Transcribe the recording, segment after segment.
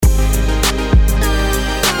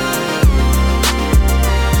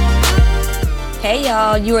Hey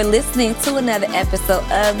y'all, you are listening to another episode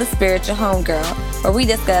of The Spiritual Homegirl, where we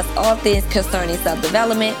discuss all things concerning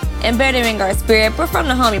self-development and bettering our spirit, but from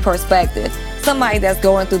the homie perspective. Somebody that's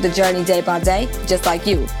going through the journey day by day, just like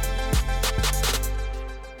you.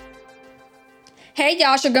 Hey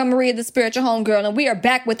y'all, it's your girl Maria, The Spiritual Homegirl, and we are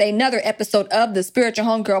back with another episode of The Spiritual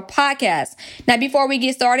Homegirl podcast. Now, before we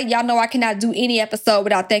get started, y'all know I cannot do any episode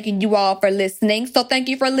without thanking you all for listening. So thank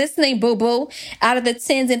you for listening, boo-boo. Out of the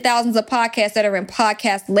tens and thousands of podcasts that are in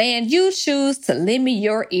podcast land, you choose to lend me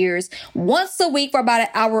your ears once a week for about an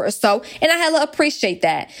hour or so, and I hella appreciate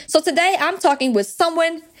that. So today, I'm talking with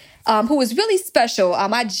someone who is really special.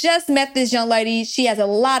 I just met this young lady. She has a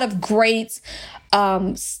lot of great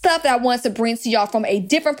stuff that I want to bring to y'all from a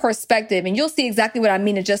different perspective, and you'll see exactly what I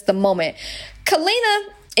mean in just a moment. Kalina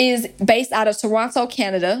is based out of Toronto,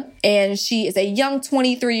 Canada, and she is a young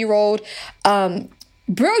 23-year-old,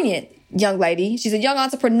 brilliant young lady. She's a young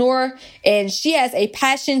entrepreneur, and she has a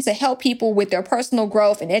passion to help people with their personal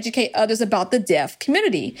growth and educate others about the deaf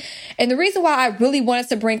community. And the reason why I really wanted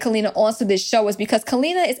to bring Kalina onto this show is because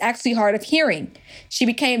Kalina is actually hard of hearing. She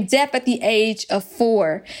became deaf at the age of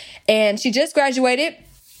 4, and she just graduated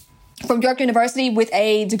from York University with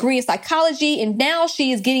a degree in psychology, and now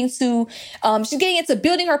she is getting into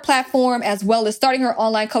building her platform as well as starting her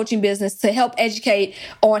online coaching business to help educate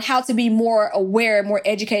on how to be more aware, more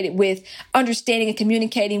educated with understanding and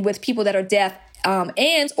communicating with people that are deaf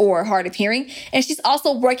and or hard of hearing. And she's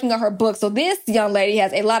also working on her book. So this young lady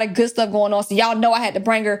has a lot of good stuff going on. So y'all know I had to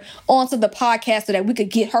bring her onto the podcast so that we could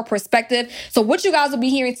get her perspective. So what you guys will be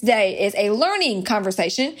hearing today is a learning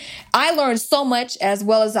conversation. I learned so much, as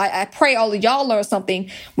well as I pray all of y'all learn something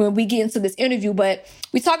when we get into this interview. But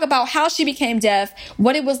we talk about how she became deaf,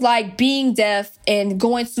 what it was like being deaf and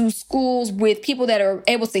going to schools with people that are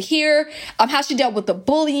able to hear, how she dealt with the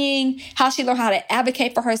bullying, how she learned how to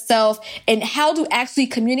advocate for herself, and how to actually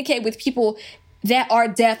communicate with people that are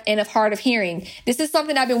deaf and of hard of hearing. This is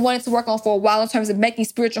something I've been wanting to work on for a while in terms of making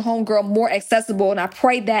Spiritual Homegirl more accessible. And I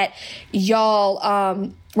pray that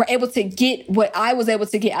y'all were able to get what I was able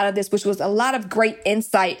to get out of this, which was a lot of great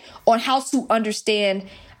insight on how to understand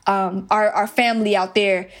our family out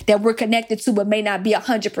there that we're connected to, but may not be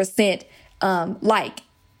 100%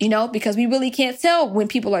 because we really can't tell when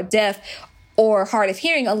people are deaf or hard of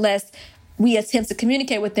hearing unless we attempt to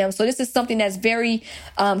communicate with them. So this is something that's very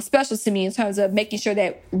special to me in terms of making sure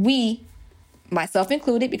that we, myself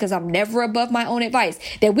included, because I'm never above my own advice,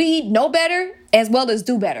 that we know better as well as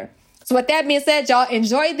do better. So with that being said, y'all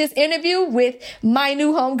enjoy this interview with my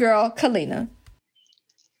new homegirl, Kalina.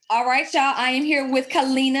 All right, y'all. I am here with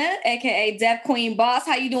Kalina, aka Deaf Queen Boss.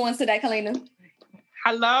 How you doing today, Kalina?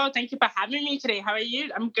 Hello. Thank you for having me today. How are you?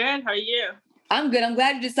 I'm good. How are you? I'm good. I'm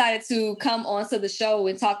glad you decided to come onto the show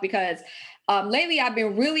and talk because lately I've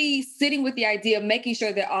been really sitting with the idea of making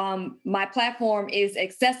sure that my platform is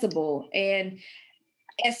accessible. And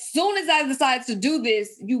as soon as I decided to do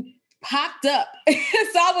this, you popped up. So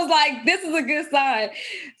I was like, this is a good sign.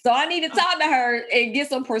 So I need to talk to her and get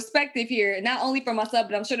some perspective here, not only for myself,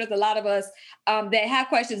 but I'm sure there's a lot of us that have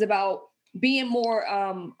questions about being more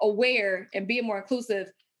aware and being more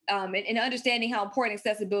inclusive and understanding how important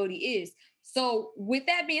accessibility is. So with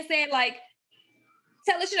that being said,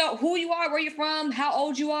 tell us, who you are, where you're from, how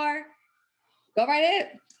old you are. Go right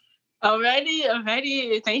ahead.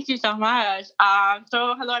 Alrighty. Thank you so much.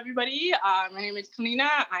 So hello, everybody. My name is Kalina.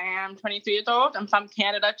 I am 23 years old. I'm from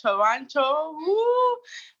Canada, Toronto. Woo!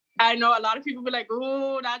 I know a lot of people be like,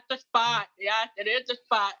 "Ooh, that's the spot." Yes, it is the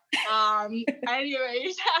spot.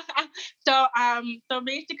 Anyways, so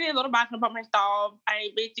basically a little background about myself. I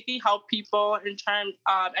basically help people in terms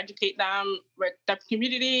of educate them with the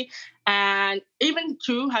community and even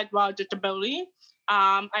too as well disability.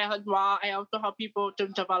 I also help people to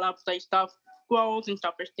develop self-growth and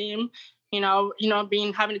self-esteem.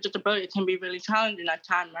 Having a disability can be really challenging at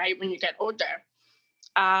times, right? When you get older.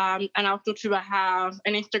 And also too, I have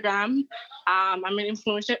an Instagram. I'm an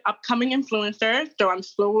influencer, upcoming influencer. So I'm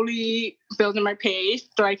slowly building my page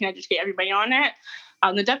so I can educate everybody on it,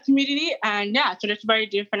 on the deaf community. And yeah, so that's what I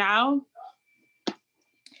do for now.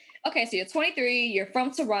 Okay, so you're 23, you're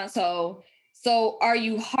from Toronto. So are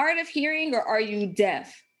you hard of hearing or are you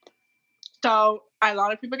deaf? So a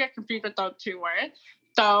lot of people get confused with those two words.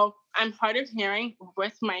 So I'm hard of hearing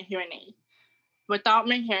with my hearing aid. Without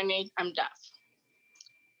my hearing aid, I'm deaf.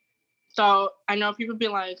 So I know people be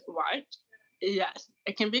like, what? Yes,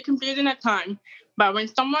 it can be confusing at times. But when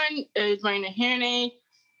someone is wearing a hearing aid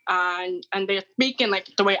and they're speaking like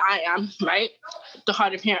the way I am, right? The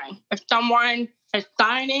hard of hearing. If someone is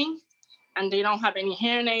signing and they don't have any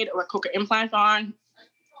hearing aid or cochlear implants on,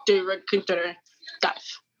 they would consider deaf.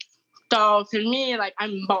 So for me, like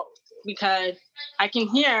I'm both because I can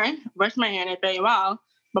hear with my hearing aid very well,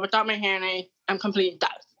 but without my hearing aid, I'm completely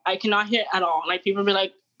deaf. I cannot hear at all. Like people be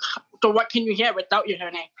like, so what can you hear without your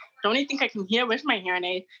hearing aid? The only thing I can hear with my hearing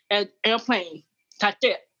aid is airplane. That's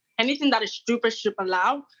it. Anything that is super, super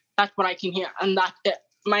loud, that's what I can hear. And that's it.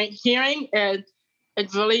 My hearing is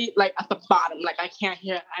it's really like at the bottom. Like I can't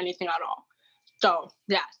hear anything at all. So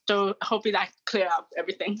yeah. So hopefully that clear up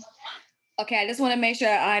everything. Okay, I just want to make sure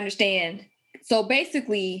I understand. So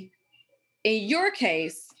basically, in your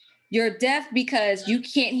case, you're deaf because you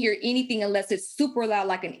can't hear anything unless it's super loud,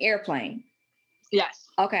 like an airplane. Yes.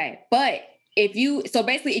 Okay, but if you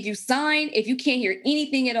can't hear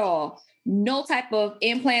anything at all, no type of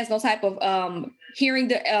implants, no type of hearing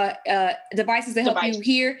devices to help you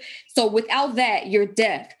hear. So without that, you're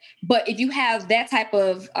deaf. But if you have that type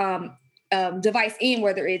of device in,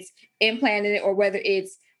 whether it's implanted or whether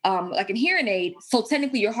it's like a hearing aid, so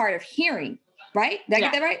technically you're hard of hearing, right? Did I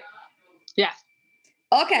get that right? Yeah.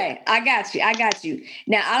 Okay, I got you.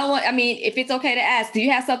 Now, if it's okay to ask, do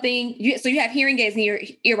you have something, so you have hearing aids in your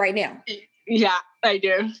ear right now? Yeah, I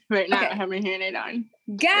do. Right now, I have my hearing aid on.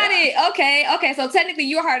 Got it. Okay. So technically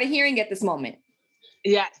you're hard of hearing at this moment.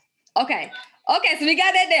 Yeah. Okay, so we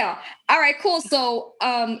got that down. All right, cool. So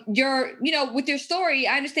with your story,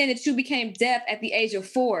 I understand that you became deaf at the age of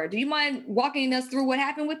 4. Do you mind walking us through what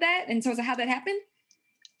happened with that in terms of how that happened?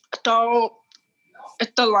 So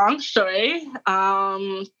it's a long story.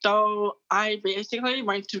 So I basically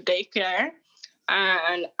went to daycare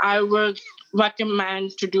and I would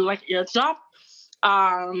recommend to do like eardrop.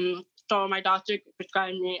 So my doctor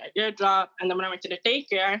prescribed me an eardrop, and then when I went to the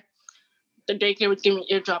daycare would give me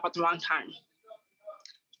eardrop at the wrong time.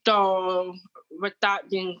 So with that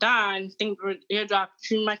being done, things would eardrop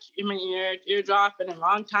too much in my ear, eardrop at the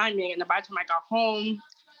wrong timing, and by the time I got home,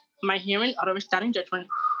 my hearing all of a sudden just went.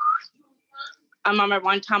 I remember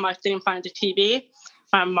one time I was sitting in front of the TV,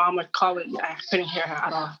 my mom was calling me. I couldn't hear her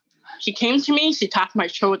at all. She came to me, she tapped my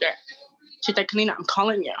shoulder. She's like, Kalina, I'm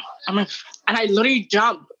calling you. And I literally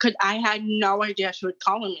jumped because I had no idea she was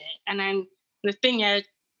calling me. And then the thing is,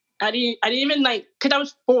 I didn't even because I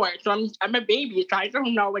was 4, so I'm a baby, so I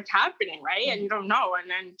don't know what's happening, right? And you don't know. And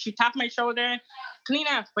then she tapped my shoulder,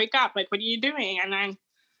 Kalina, wake up, what are you doing? And then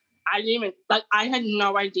I didn't even, I had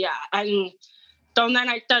no idea. And so then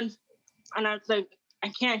I said, and I was like, I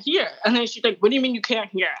can't hear. And then she's like, what do you mean you can't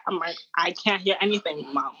hear? I'm like, I can't hear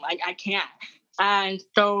anything, Mom. I can't. And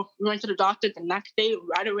so we went to the doctor the next day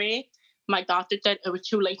right away. My doctor said it was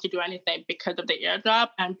too late to do anything because of the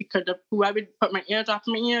eardrop and because of whoever put my eardrop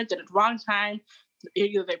in my ear did it the wrong time.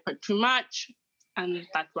 Either they put too much, and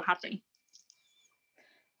that's what happened.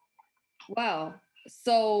 Wow.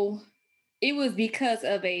 So it was because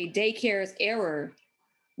of a daycare's error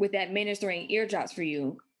with administering eardrops for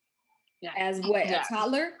you. Yeah. As what, a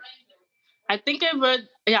toddler? I think it was,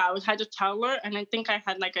 I had a toddler, and I think I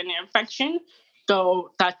had an ear infection.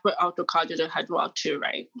 So that's what also caused it as well too,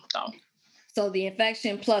 right? So the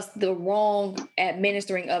infection plus the wrong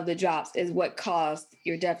administering of the drops is what caused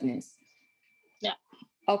your deafness. Yeah.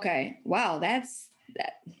 Okay. Wow. That's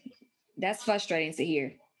frustrating to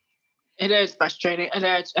hear. It is frustrating. It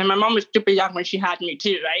is. And my mom was super young when she had me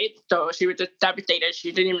too, right? So she was just devastated.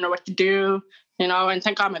 She didn't even know what to do, and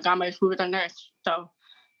thank God my grandma who was a nurse. So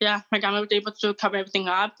yeah, my grandma was able to cover everything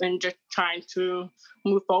up and just trying to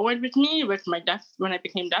move forward with me with my death when I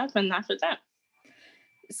became deaf, and that's that.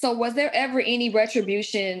 So was there ever any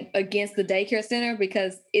retribution against the daycare center?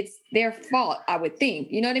 Because it's their fault, I would think.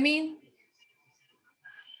 You know what I mean?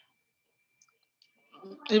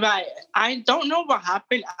 Right. I don't know what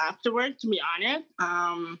happened afterwards, to be honest.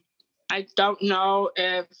 I don't know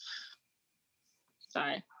if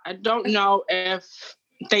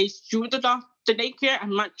they sued the daycare.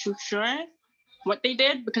 I'm not too sure what they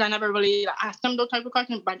did because I never really asked them those type of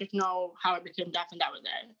questions, but I just know how I became deaf, and that was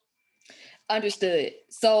it. Understood.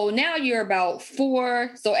 So now you're about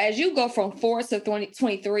 4. So as you go from 4 to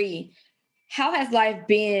 23, how has life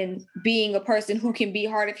been being a person who can be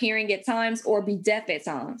hard of hearing at times or be deaf at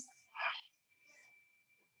times?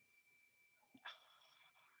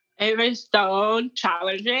 It was so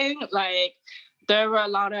challenging. There were a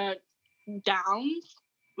lot of downs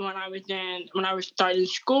when I was starting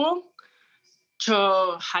school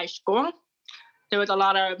to high school. There was a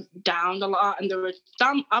lot of downs, and there was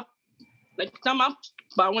some up,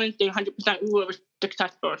 but I wouldn't say 100% it was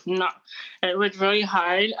successful. No, it was really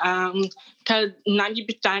hard because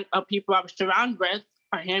 90% of people I was surrounded with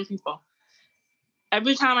are hearing people.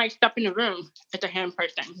 Every time I step in the room, it's a hearing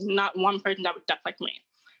person, not one person that was deaf like me.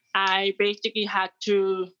 I basically had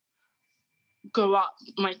to grow up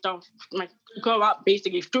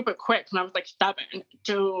basically super quick when I was like 7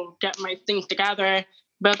 to get my things together,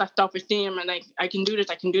 build that self-esteem, and like I can do this,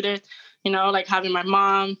 like having my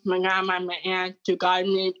mom, my grandma, and my aunt to guide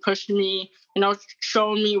me, push me,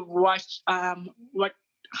 show me what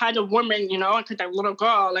how a woman, because I'm a little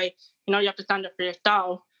girl, like, you have to stand up for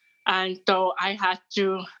yourself. And so I had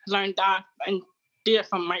to learn that and do it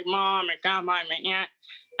from my mom, my grandma, and my aunt.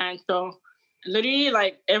 And so literally,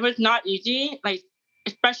 like, it was not easy, like,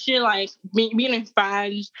 especially like meeting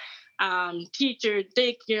friends, teachers,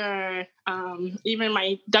 daycare, even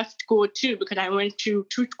my deaf school too, because I went to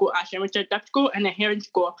two schools actually. I went to a deaf school and a hearing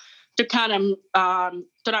school to kind of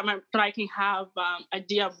so that I can have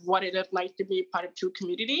idea of what it is like to be part of two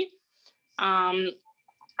community.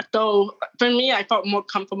 So for me, I felt more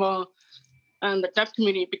comfortable in the deaf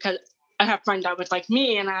community because I have friends that was like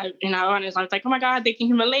me, and I was like, oh my God, they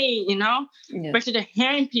can relate, Yeah. Versus the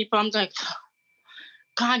hearing people, I'm like,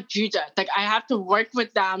 God, Jesus, like I have to work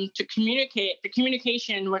with them to communicate. The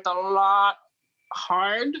communication was a lot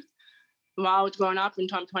hard while I was growing up in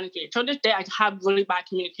 2023. So this day, I have really bad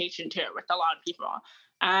communication too with a lot of people.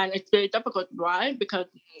 And it's very difficult. Why? Because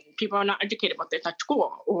people are not educated about this at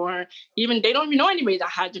school, or even they don't even know anybody that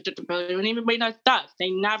has a disability, or anybody that does.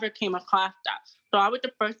 They never came across that. So I was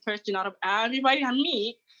the first person out of everybody I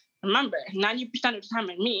meet. Remember, 90% of the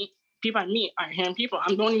time I meet, people I meet are hearing people.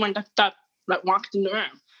 I'm the only one that walks in the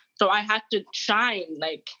room. So I had to shine,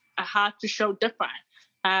 like I had to show different.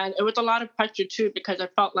 And it was a lot of pressure too, because I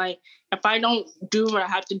felt like if I don't do what I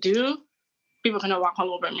have to do, people are gonna walk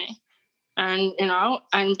all over me. And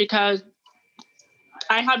and because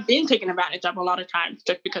I have been taken advantage of a lot of times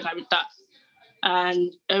just because I was deaf.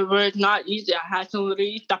 And it was not easy. I had to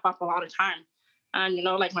literally step up a lot of time. And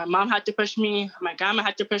like my mom had to push me, my grandma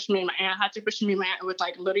had to push me, my aunt had to push me. My aunt was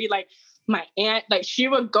like literally like my aunt, like she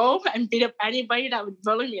would go and beat up anybody that would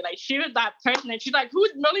bully me. Like she was that person, and she's like,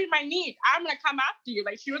 "Who's bullying my niece? I'm gonna come after you."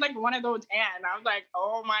 Like she was like one of those aunts. And I was like,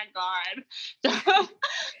 "Oh my God."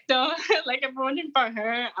 So like if it wasn't for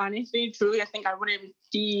her, honestly, truly, I think I wouldn't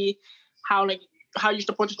see how you're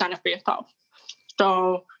supposed to stand up for yourself.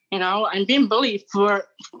 So I'm being bullied for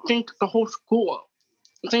I think the whole school.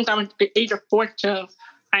 Since I was the age of 4 to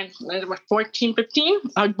I was 14, 15,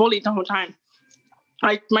 I was bullied the whole time.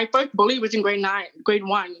 Like my first bully was in grade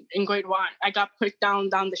 1. In grade 1, I got pushed down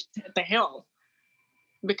the hill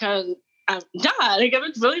because like it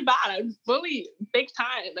was really bad. I was bullied big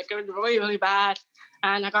time. Like it was really, really bad,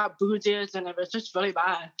 and I got bruises, and it was just really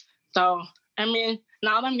bad. So I mean,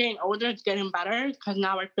 now that I'm getting older, it's getting better because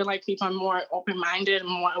now I feel like people are more open-minded and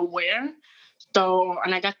more aware. So,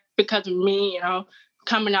 and I guess because of me,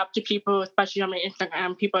 coming up to people, especially on my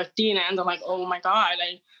Instagram, people are seeing it and they're like, "Oh my God!"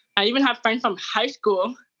 Like, I even have friends from high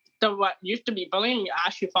school that what used to be bullying me are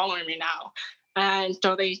actually following me now, and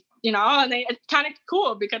so they, and it's kind of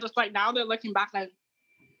cool because it's like now they're looking back like,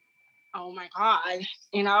 "Oh my God,"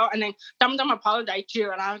 and then some of them apologize too,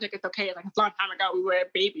 and I was like, "It's okay." Like it's a long time ago, we were a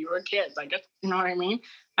baby, we were kids, I guess, you know what I mean?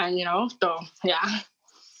 And so yeah.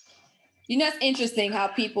 It's interesting how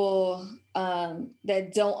people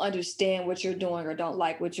that don't understand what you're doing or don't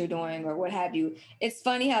like what you're doing or what have you, it's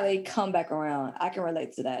funny how they come back around. I can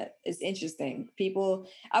relate to that. It's interesting. People,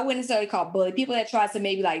 I wouldn't necessarily call bully, people that try to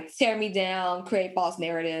maybe like tear me down, create false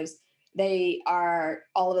narratives, they are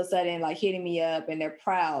all of a sudden like hitting me up and they're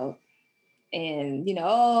proud. And,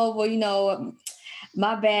 oh, well,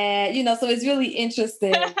 my bad, so it's really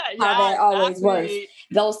interesting how that always works.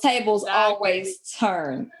 Those tables always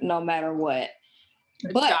turn no matter what.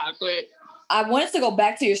 But I wanted to go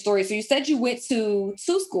back to your story. So you said you went to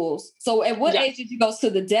 2 schools. So at what age did you go to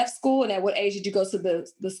the deaf school, and at what age did you go to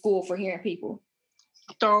the school for hearing people?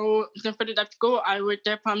 So for the deaf school, I was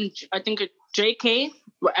there from I think it's JK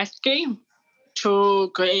or SK to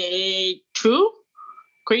grade 2.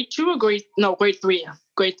 Grade 2 or grade 3.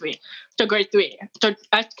 Grade 3. So grade 3. So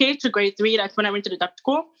SK to grade 3, that's when I went to the deaf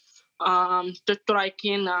school. Just so I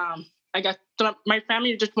can I guess my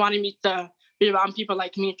family just wanted me to be around people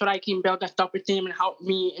like me so that I can build that self-esteem and help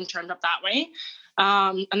me in terms of that way.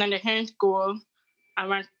 And then the hearing school, I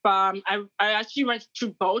went from I actually went to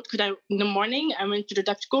both because in the morning I went to the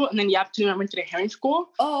deaf school, and then the afternoon I went to the hearing school.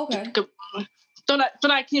 Oh, okay. So that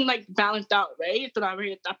I can like balance out, right? So that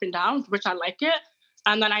way it's up and down, which I like it.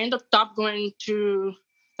 And then I ended up stopped going to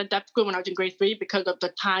the deaf school when I was in grade 3 because of the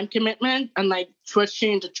time commitment and like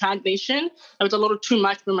switching to translation. It was a little too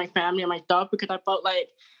much for my family and myself because I felt like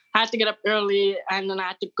I had to get up early, and then I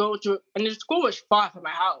had to go to, and the school was far from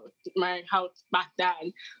my house back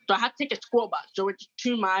then. So I had to take a school bus, so it was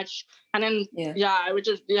too much. And then, it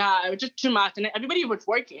was just too much. And then everybody was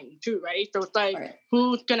working too, right? So it's like,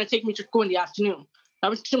 who's going to take me to school in the afternoon? That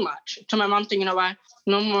was too much. So my mom said, you know what,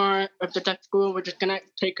 no more of the tech school. We're just going to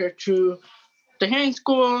take her to the hearing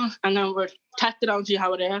school, and then we'll test it out and see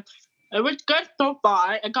how it is. It was good so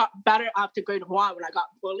far. It got better after grade 1 when I got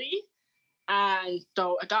bullied. And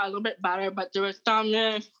so it got a little bit better, but there was some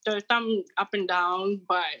up and down.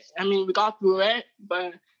 But I mean, we got through it.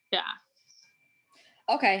 But yeah.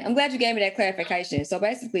 Okay, I'm glad you gave me that clarification. So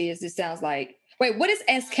basically, it sounds like, wait, what is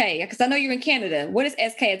SK? Because I know you're in Canada. What is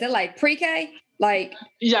SK? Is that like pre-K? Like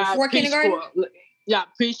before kindergarten? Yeah,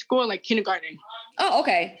 preschool, like kindergarten. Oh,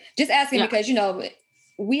 okay. Just asking because, you know,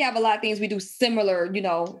 we have a lot of things we do similar, you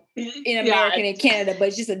know, in America and Canada, but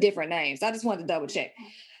it's just a different name. So I just wanted to double check.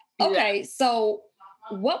 Okay, so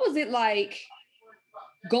what was it like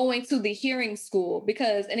going to the hearing school?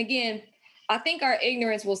 Because, and again, I think our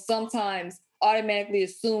ignorance will sometimes automatically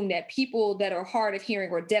assume that people that are hard of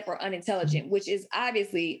hearing or deaf are unintelligent, which is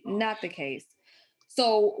obviously not the case.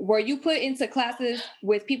 So were you put into classes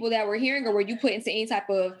with people that were hearing, or were you put into any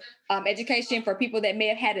type of education for people that may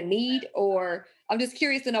have had a need? Or I'm just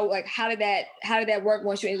curious to know, like, how did that work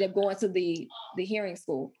once you ended up going to the hearing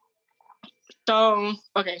school? So,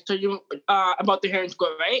 okay, so you, about the hearing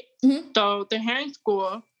school, right? Mm-hmm. So the hearing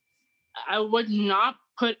school, I was not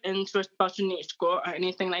put into a special needs school or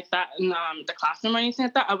anything like that in the classroom or anything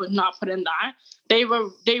like that. I was not put in that. They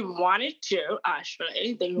wanted to,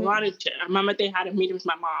 actually. They wanted to. I remember they had a meeting with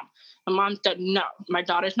my mom. My mom said, no, my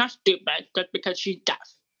daughter's not stupid just because she's deaf.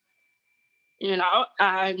 You know?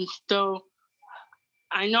 And so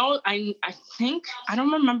I know, I think, I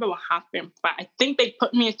don't remember what happened, but I think they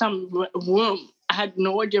put me in some room. I had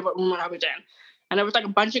no idea what room I was in. And it was like a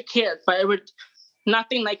bunch of kids, but it was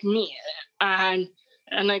nothing like me. And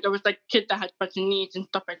like, it was like kids that had special needs and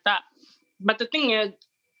stuff like that. But the thing is,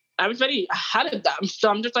 I was very ahead of them. So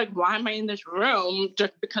I'm just like, why am I in this room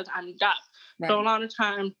just because I'm deaf? Right. So a lot of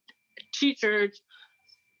times, teachers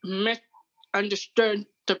misunderstood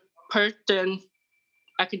the person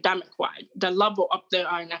academic-wise, the level up there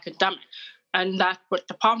are in academic. And that's what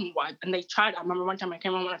the problem was. And they tried. I remember one time I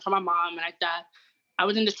came home and I told my mom and I said, I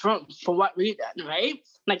was in this room. For what reason, right?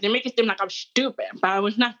 Like, they make it seem like I'm stupid, but I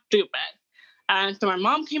was not stupid. And so my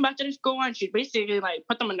mom came back to the school and she basically, like,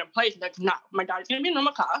 put them in their place. Like, no, my daughter's going to be in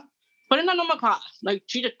normal class. Put in a normal class. Like,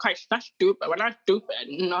 Jesus Christ, that's stupid. We're not stupid,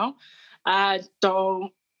 you know? So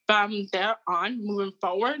from there on, moving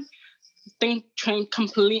forward, things changed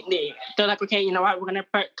completely. They're like, okay, you know what? We're going to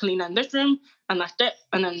put Kalina in this room, and that's it.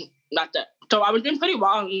 And then that's it. So I was doing pretty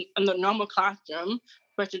well in the normal classroom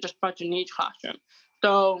versus the special needs classroom.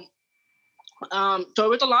 So it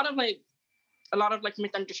was a lot of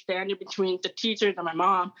misunderstanding between the teachers and my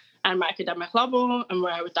mom and my academic level and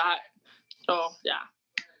where I was at. So,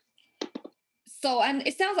 yeah. So, and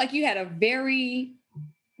it sounds like you had a very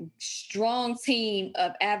strong team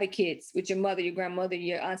of advocates with your mother, your grandmother,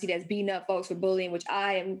 your auntie that's beating up folks for bullying, which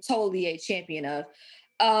I am totally a champion of.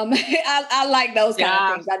 I like those kind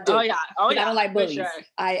of things. I do. Oh, yeah. I don't like bullies. Sure.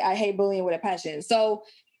 I hate bullying with a passion. So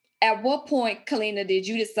at what point, Kalina, did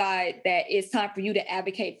you decide that it's time for you to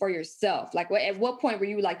advocate for yourself? Like, at what point were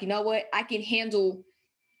you like, you know what, I can handle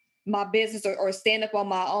my business or stand up on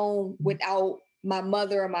my own without my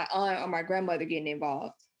mother or my aunt or my grandmother getting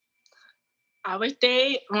involved? I would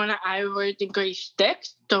say when I was in grade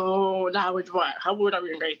 6, so that was what? How old are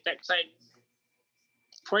we in grade 6? Like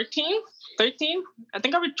 14, 13? I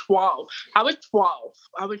think I was 12. I was 12.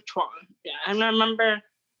 Yeah, and I remember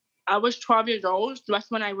I was 12 years old.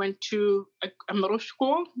 That's when I went to a middle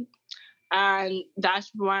school. And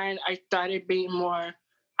that's when I started being more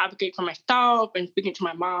advocate for myself and speaking to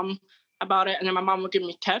my mom about it. And then my mom would give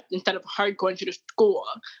me tips instead of her going to the school.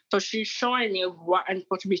 So she's showing me what I'm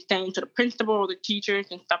supposed to be saying to the principal, the teachers,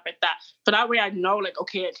 and stuff like that. So that way I know, like,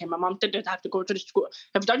 okay, my mom said this, I have to go to the school.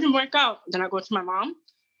 If it doesn't work out, then I go to my mom.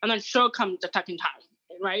 And then she'll come the second time,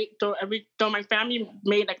 right? So my family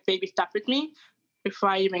made, like, baby steps with me before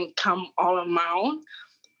I even come all on my own.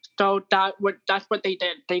 So that's what they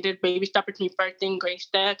did. They did baby steps with me first in grade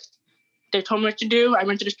 6. They told me what to do. I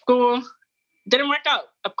went to the school. Didn't work out.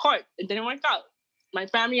 Of course, it didn't work out. My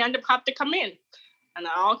family ended up having to come in. And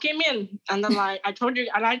I all came in. And then, like, I told you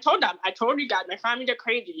guys, my family, they're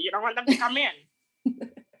crazy. You don't want them to come in.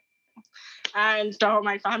 And so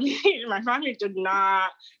my family did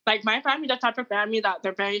not, like, my family, the type of family that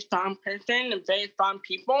they're very strong person and very strong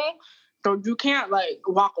people. So you can't, like,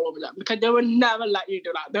 walk over them because they would never let you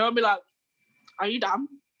do that. They'll be like, are you dumb?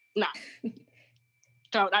 No.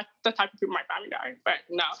 So that's the type of people my family are. But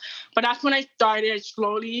no. But that's when I started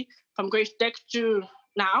slowly from grade 6 to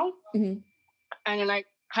now. Mm-hmm. And then like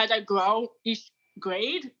as I grow each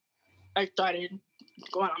grade, I started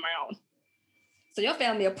going on my own. So your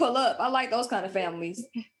family will pull up. I like those kind of families.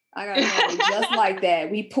 I got a family just like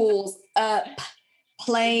that. We pulls up,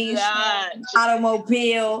 plane,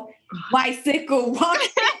 automobile, bicycle, walking,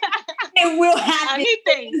 and we'll have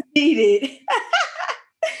anything needed.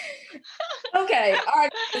 Okay, all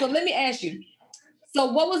right. So let me ask you. So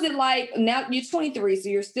what was it like? Now you're 23, so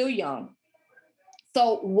you're still young.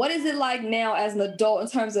 So what is it like now as an adult in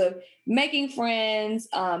terms of making friends,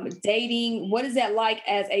 dating? What is that like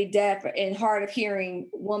as a deaf and hard of hearing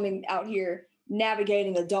woman out here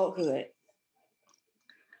navigating adulthood?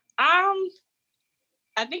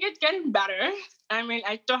 I think it's getting better. I mean,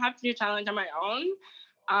 I still have to do challenge on my own.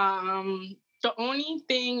 The only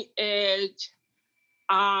thing is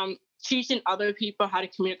teaching other people how to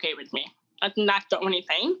communicate with me. I think that's the only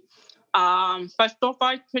thing. But so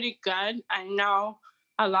far it's pretty good. I know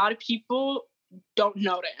a lot of people don't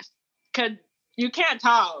notice because you can't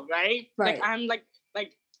tell, right? Right. Like I'm like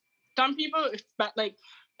some people expect like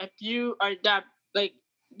if you are deaf, like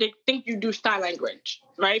they think you do sign language,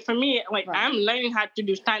 right? For me, like right. I'm learning how to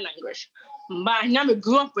do sign language, but I never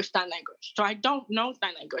grew up with sign language, so I don't know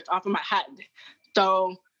sign language off of my head.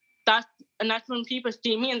 So that's when people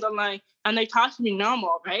see me and they're like, and they talk to me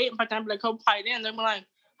normal, right? But I'm like, oh, quiet in, they're like,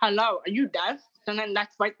 hello, are you deaf? And then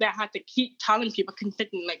that's right there. I have to keep telling people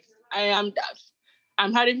consistently, like, I am deaf.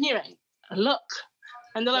 I'm hard of hearing. Look.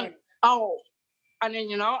 And they're like, oh. And then,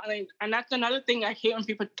 and that's another thing I hate when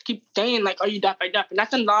people keep saying, like, are you deaf? Are you deaf? And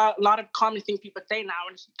that's a lot of common things people say now,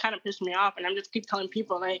 and it's kind of pissing me off. And I'm just keep telling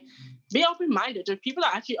people, like, be open-minded. There's people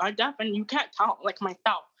that actually are deaf, and you can't tell, like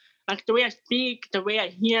myself. Like, the way I speak, the way I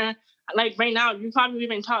hear, like, right now, you probably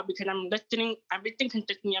even tell because I'm listening everything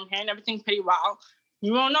consistently. I'm hearing everything pretty well.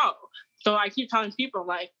 You won't know. So I keep telling people,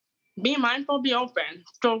 like, be mindful, be open.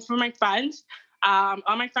 So for my friends, all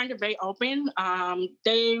my friends are very open.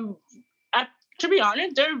 To be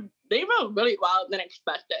honest, they were really well than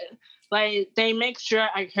expected. Like, they make sure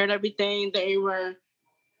I heard everything. They were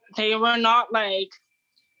not like,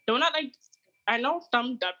 I know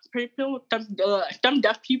some deaf people, some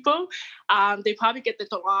deaf people, they probably get this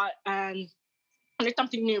a lot, and it's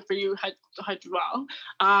something new for you as well.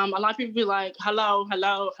 A lot of people be like, hello,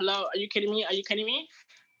 are you kidding me? Are you kidding me?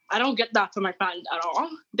 I don't get that from my friends at all.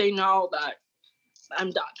 They know that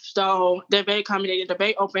I'm deaf. So they're very accommodating. They're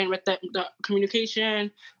very open with the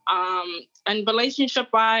communication. And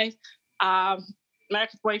relationship-wise, my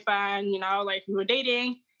ex-boyfriend, like we were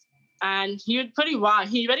dating, and he was pretty wild.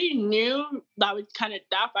 He already knew that I was kind of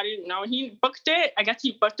deaf. I didn't know. He booked it. I guess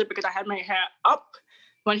he booked it because I had my hair up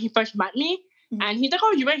when he first met me. Mm-hmm. And he's like,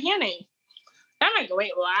 oh, you wear hearing. I'm like,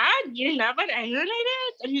 wait, what? You never hearing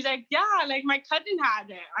it? And he's like, yeah, like my cousin had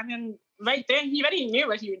it. I mean, right there, he already knew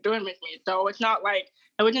what he was doing with me. So it's not like,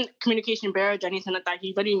 it wasn't communication barriers or anything like that.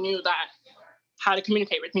 He already knew that how to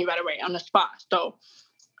communicate with me right away on the spot. So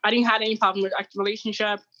I didn't have any problem with our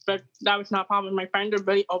relationship, but that was not a problem. My friends are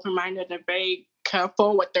very open-minded. They're very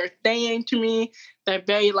careful what they're saying to me. They're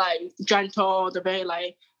very, like, gentle. They're very,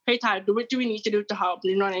 like, hey, Ty, what do we need to do to help?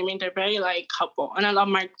 You know what I mean? They're very, like, helpful. And I love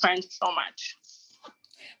my friends so much.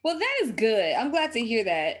 Well, that is good. I'm glad to hear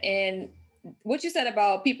that. And what you said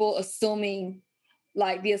about people assuming,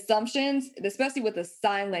 like, the assumptions, especially with the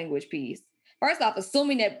sign language piece. First off,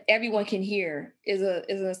 assuming that everyone can hear is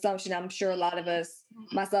an assumption I'm sure a lot of us,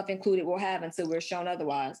 myself included, will have until we're shown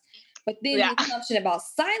otherwise. But then the assumption about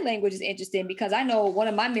sign language is interesting because I know one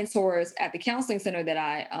of my mentors at the counseling center that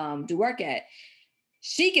I do work at,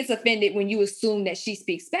 she gets offended when you assume that she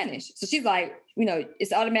speaks Spanish. So she's like,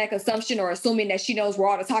 it's automatic assumption or assuming that she knows where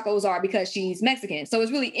all the tacos are because she's Mexican. So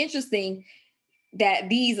it's really interesting that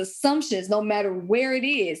these assumptions, no matter where it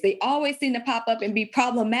is, they always seem to pop up and be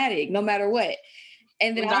problematic no matter what.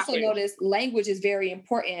 And then exactly. I also noticed language is very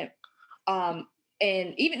important. And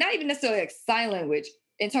even not even necessarily like sign language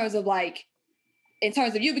in terms of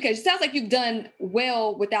you, because it sounds like you've done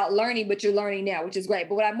well without learning, but you're learning now, which is great.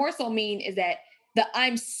 But what I more so mean is that the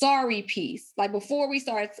I'm sorry piece, like before we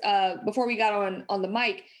got on the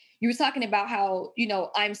mic, you were talking about how,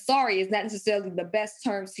 I'm sorry is not necessarily the best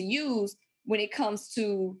terms to use when it comes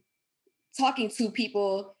to talking to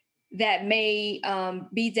people that may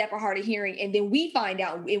be deaf or hard of hearing. And then we find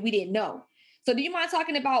out and we didn't know. So do you mind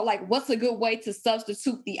talking about like, what's a good way to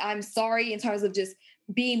substitute the I'm sorry in terms of just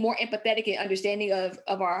being more empathetic and understanding of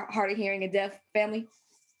our hard of hearing and deaf family?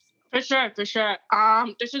 For sure, for sure.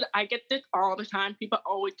 I get this all the time. People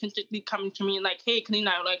always consistently coming to me like, "Hey,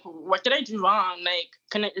 Kalina, like, what did I do wrong? Like,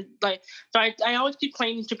 can I like?" So I always keep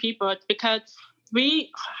explaining to people it's because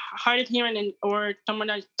we hard of hearing or someone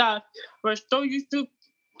that stuff. We're so used to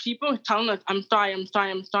people telling us, "I'm sorry, I'm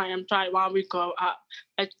sorry, I'm sorry, I'm sorry," while we grow up.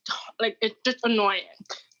 It's like it's just annoying.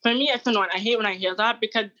 For me, it's annoying. I hate when I hear that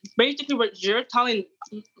because basically what you're telling,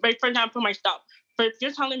 like for example, myself. But if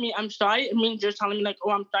you're telling me I'm sorry, it means you're telling me like,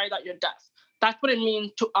 "Oh, I'm sorry that you're deaf." That's what it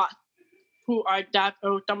means to us who are deaf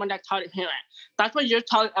or someone that's hard of hearing. That's what you're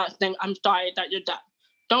telling us, saying, "I'm sorry that you're deaf."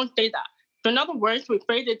 Don't say that. So in other words, we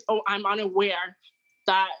phrase it, "Oh, I'm unaware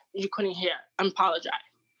that you couldn't hear. I apologize."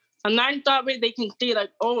 And then that way they can see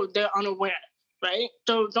like, "Oh, they're unaware," right?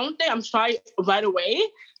 So don't say "I'm sorry" right away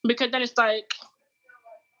because then it's like,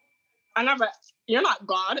 I never. You're not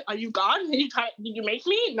God. Are you God? Did you make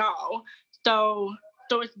me? No. So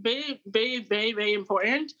it's very, very, very, very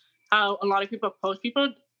important how a lot of people approach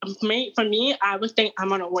people. For me, I would think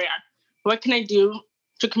I'm unaware. What can I do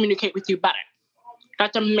to communicate with you better?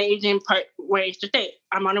 That's an amazing way to say it.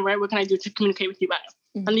 I'm unaware. What can I do to communicate with you better?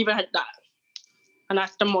 And leave it at that. And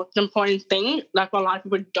that's the most important thing. That's what a lot of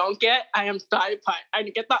people don't get. I am sorry part. I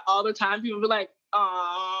get that all the time. People be like,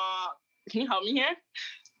 can you help me here?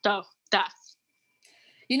 So that's.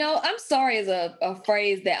 I'm sorry is a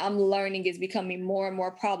phrase that I'm learning is becoming more and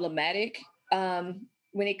more problematic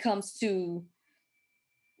when it comes to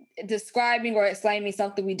describing or explaining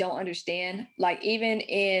something we don't understand. Like even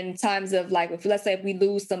in times of like, let's say if we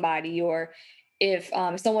lose somebody or if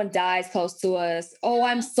someone dies close to us, "Oh,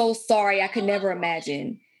 I'm so sorry. I could never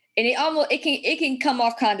imagine." And it can come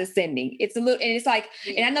off condescending. It's a little, and it's like,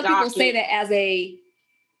 and I know people say that as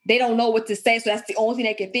they don't know what to say, so that's the only thing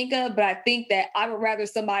they can think of. But I think that I would rather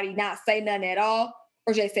somebody not say nothing at all,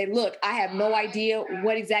 or just say, "Look, I have no idea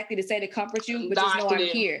what exactly to say to comfort you, but just know I'm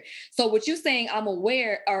here." So what you saying, "I'm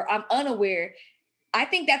aware" or "I'm unaware," I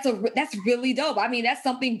think that's really dope. I mean, that's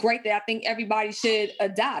something great that I think everybody should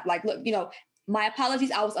adopt. Like, look, my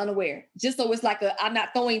apologies, I was unaware. Just so it's like I'm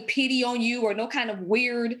not throwing pity on you or no kind of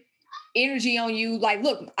weird energy on you. Like,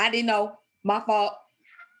 look, I didn't know, my fault.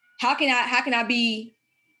 How can I be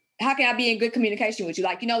in good communication with you?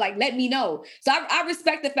 Like, like, let me know. So I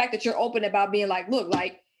respect the fact that you're open about being like, "Look,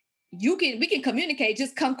 like we can communicate,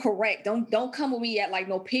 just come correct. Don't come with me at like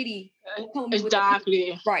no pity."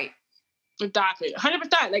 Exactly. Right. Exactly.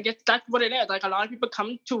 100%. Like that's what it is. Like a lot of people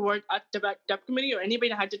come towards us, the deaf committee or anybody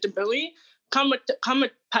that has a disability, come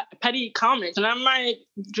with petty comments. And I'm like,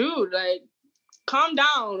 dude, like, calm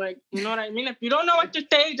down. Like, you know what I mean? If you don't know what to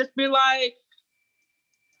say, just be like,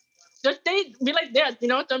 be like this,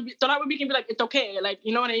 so that way we can be like, it's okay. Like,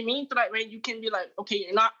 you know what I mean? So that way you can be like, okay,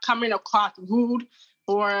 you're not coming across rude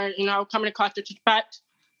or, coming across disrespect.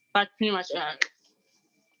 That's pretty much it.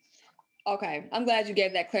 Okay. I'm glad you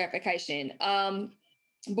gave that clarification.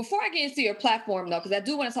 Before I get into your platform though, because I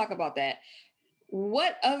do want to talk about that,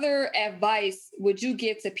 what other advice would you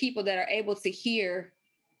give to people that are able to hear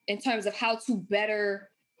in terms of how to better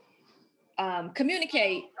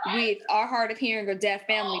communicate with our hard of hearing or deaf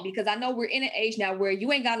family? Because I know we're in an age now where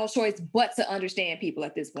you ain't got no choice but to understand people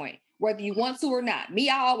at this point, whether you want to or not. Me,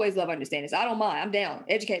 I always love understanding, so I don't mind. I'm down.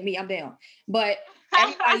 Educate me, I'm down. But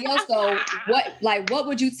everybody else, though, what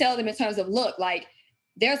would you tell them in terms of, look, like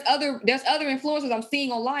there's other influencers I'm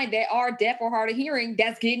seeing online that are deaf or hard of hearing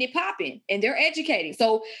that's getting it popping and they're educating.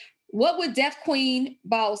 So what would Deaf Queen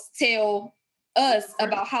Boss tell us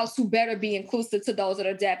about how to better be inclusive to those that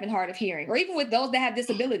are deaf and hard of hearing, or even with those that have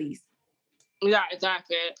disabilities? Yeah,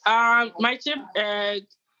 exactly. My tip is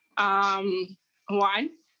one,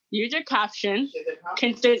 use your caption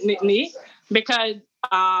consistently because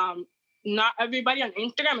not everybody on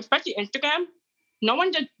Instagram, especially Instagram, no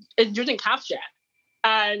one just is using caption.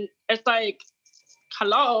 And it's like,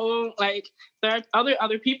 hello, like there's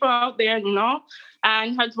other people out there,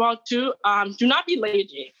 and as well too, do not be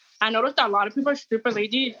lazy. I noticed that a lot of people are super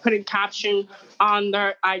lazy putting caption on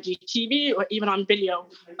their IGTV or even on video,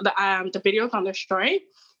 the videos on their story.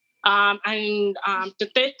 And the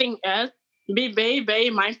third thing is be very,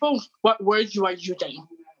 very mindful what words you are using,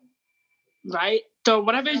 right? So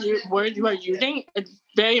whatever word you are using, it's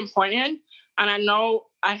very important. And I know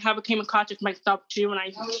I have came across it myself too when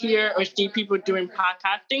I hear or see people doing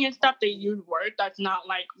podcasting and stuff, they use words that's not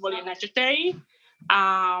like really necessary.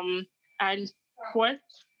 And fourth,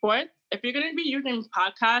 if you're gonna be using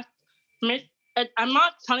podcasts, I'm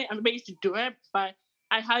not telling everybody to do it, but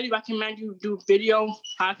I highly recommend you do video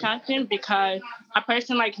podcasting because a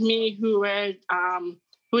person like me who's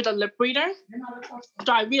a lip reader,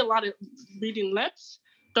 so I read a lot of reading lips.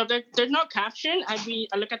 So there's no caption. I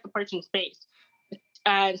look at the person's face.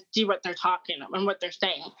 and see what they're talking and what they're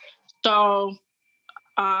saying. So,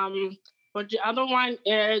 but the other one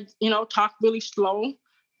is, talk really slow.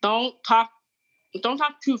 Don't talk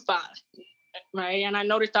too fast, right? And I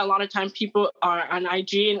noticed that a lot of times people are on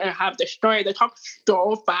IG and have their story. They talk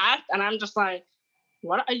so fast, and I'm just like,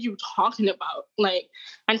 what are you talking about? Like,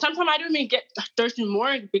 and sometimes I don't even get certain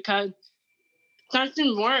words because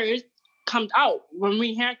certain words comes out when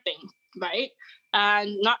we hear things, right?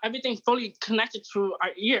 And not everything fully connected to our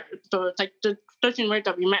ear. So it's like the certain words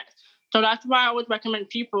that we miss. So that's why I always recommend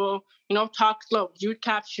people, talk slow, use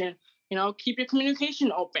caption, keep your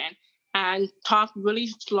communication open and talk really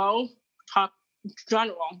slow, talk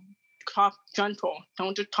general, talk gentle.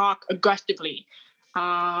 Don't just talk aggressively.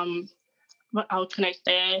 What else can I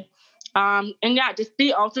say? And yeah, just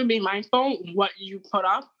also be mindful what you put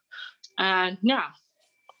up. And yeah.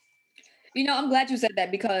 I'm glad you said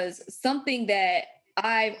that, because something that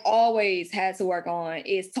I've always had to work on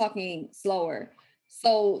is talking slower.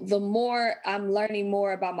 So the more I'm learning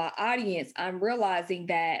more about my audience, I'm realizing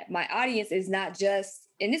that my audience is not just,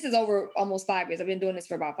 and this is over almost 5 years. I've been doing this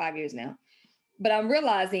for about 5 years now. But I'm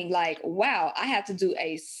realizing, like, wow, I have to do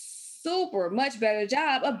a super much better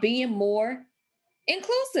job of being more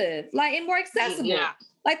inclusive, like, and more accessible. Yeah.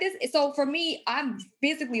 Like this. So for me, I'm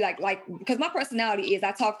basically like, because my personality is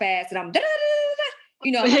I talk fast and I'm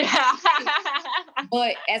Yeah.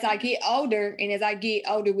 But as I get older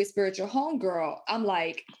with Spiritual Homegirl, I'm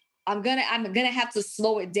like, I'm gonna have to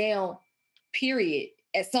slow it down, period,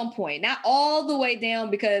 at some point. Not all the way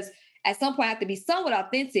down, because at some point I have to be somewhat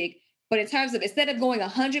authentic. But in terms of, instead of going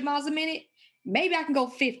 100 miles a minute, maybe I can go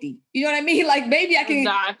 50. You know what I mean? Like, maybe I can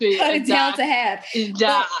cut it down to half.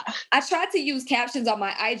 Yeah. I tried to use captions on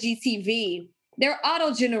my IGTV. They're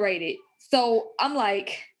auto-generated. So I'm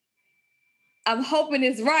like, I'm hoping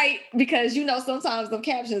it's right, because sometimes the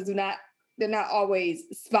captions they're not always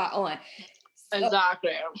spot on. So,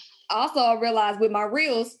 exactly. Also, I realized with my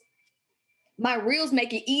reels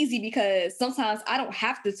make it easy because sometimes I don't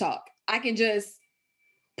have to talk. I can just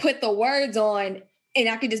put the words on and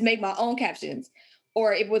I can just make my own captions.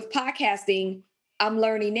 Or if with podcasting, I'm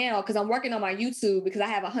learning now because I'm working on my YouTube, because I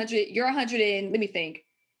have 100, you're 100 and let me think.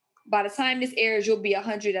 By the time this airs, you'll be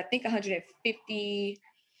 100, I think 150.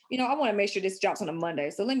 I want to make sure this drops on a Monday.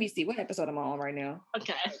 So let me see what episode I'm on right now.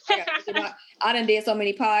 Okay. I done did so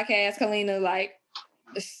many podcasts, Kalina, like,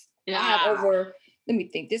 yeah. I have over, let me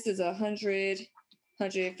think. This is 100,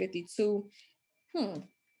 152.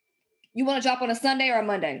 You want to drop on a Sunday or a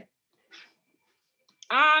Monday?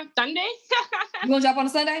 Sunday. You want to drop on a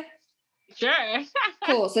Sunday? Sure.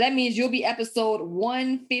 Cool. So that means you'll be episode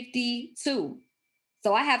 152.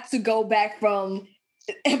 So I have to go back from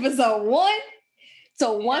episode 1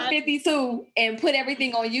 to 152 and put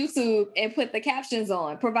everything on YouTube and put the captions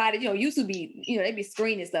on, provided, YouTube be, they be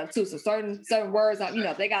screening stuff too. So certain words,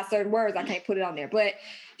 if they got certain words, I can't put it on there. But,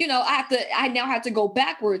 I now have to go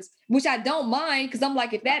backwards, which I don't mind, because I'm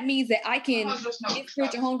like, if that means that I can get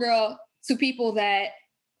Spiritual Homegirl to people that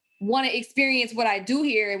want to experience what I do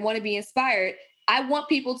here and want to be inspired, I want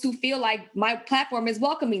people to feel like my platform is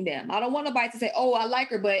welcoming them. I don't want nobody to say, oh, I like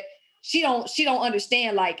her, but she don't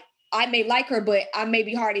understand. Like, I may like her, but I may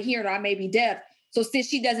be hard of hearing, or I may be deaf. So since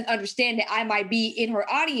she doesn't understand that I might be in her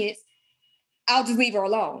audience, I'll just leave her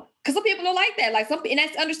alone. Because some people don't like that. And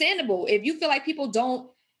that's understandable. If you feel like people don't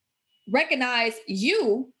recognize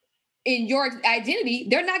you in your identity,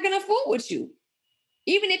 they're not going to fool with you.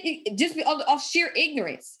 Even if you just off sheer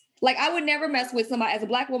ignorance. Like, I would never mess with somebody, as a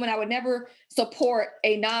Black woman, I would never support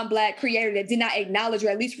a non-Black creator that did not acknowledge or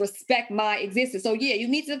at least respect my existence. So yeah, you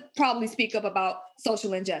need to probably speak up about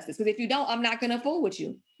social injustice, because if you don't, I'm not going to fool with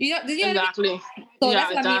you. Exactly. So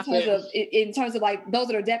yeah, that's what I mean in terms of like those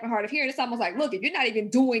that are deaf and hard of hearing. It's almost like, look, if you're not even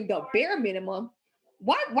doing the bare minimum,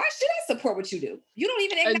 why should I support what you do? You don't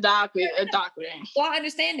even exactly. So I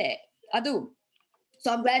understand that. I do.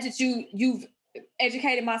 So I'm glad that you've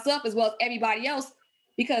educated myself as well as everybody else,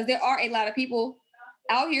 because there are a lot of people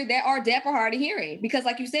out here that are deaf or hard of hearing, because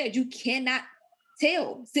like you said, you cannot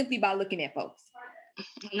tell simply by looking at folks.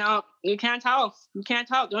 No, you can't tell.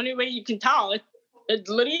 The only way you can tell it's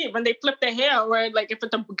literally when they flip their hair, where like if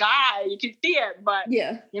it's a guy, you can see it. But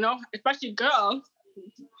yeah, especially girls,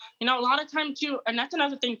 a lot of time too, and that's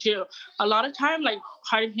another thing too. A lot of time, like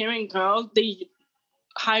hard of hearing girls, they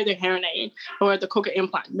hide their hearing aid or the cochlear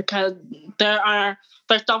implant because their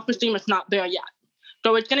self-esteem is not there yet.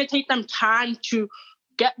 So it's gonna take them time to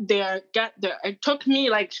get there. It took me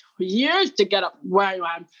like years to get up where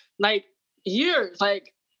I am. Like years.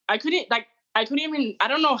 Like I couldn't even, I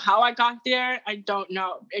don't know how I got there. I don't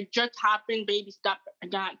know. It just happened, baby step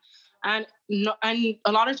again. And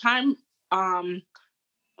a lot of time,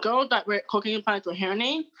 girls that wear cocaine implants with hearing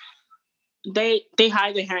aids, they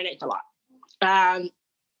hide their hearing aids a lot. And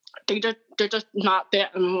they're just not there.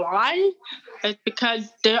 And why? It's because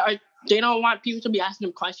they don't want people to be asking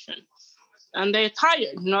them questions. And they're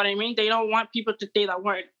tired, you know what I mean? They don't want people to say that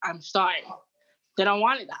word, I'm sorry. They don't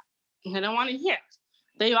want that. They don't want to hear.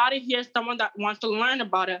 They ought to hear someone that wants to learn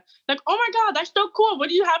about it. Like, oh my God, that's so cool. What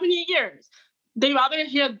do you have in your ears? They rather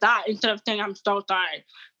hear that instead of saying, I'm so sorry,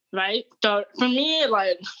 right? So for me,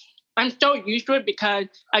 like, I'm so used to it because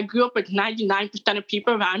I grew up with 99% of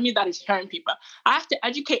people around me that is hearing people. I have to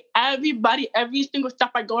educate everybody every single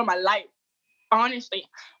step I go in my life, honestly.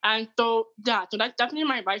 And so, yeah, so that's definitely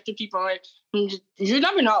my advice to people. Like, you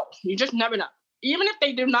never know. You just never know. Even if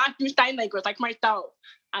they do not do sign language, like myself,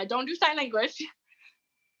 I don't do sign language.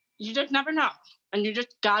 You just never know. And you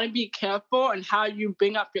just gotta be careful on how you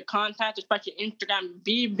bring up your content, especially Instagram.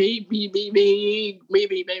 Be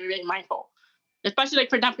mindful. Especially like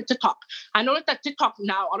for example TikTok. I noticed that TikTok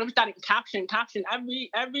now all of a sudden caption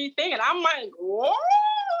everything, and I'm like, what?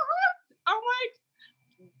 I'm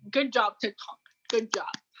like, good job TikTok, good job,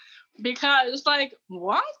 because it's like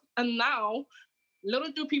what? And now,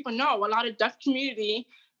 little do people know, a lot of deaf community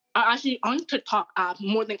are actually on TikTok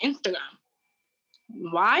more than Instagram.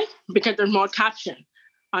 Why? Because there's more caption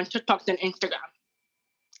on TikTok than Instagram.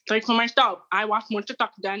 Like for myself, I watch more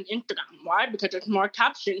TikTok than Instagram. Why? Because there's more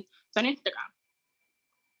caption than Instagram.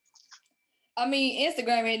 I mean,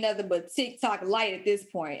 Instagram ain't nothing but TikTok light at this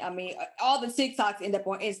point. I mean, all the TikToks end up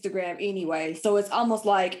on Instagram anyway. So it's almost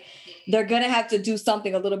like they're going to have to do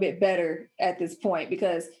something a little bit better at this point,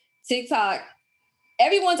 because TikTok,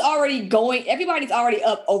 everybody's already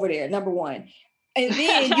up over there, number one. And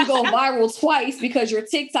then you go viral twice because your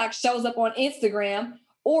TikTok shows up on Instagram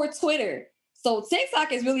or Twitter. So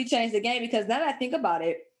TikTok has really changed the game, because now that I think about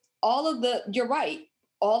it, you're right,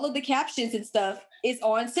 all of the captions and stuff is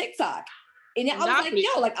on TikTok. And exactly. I was like,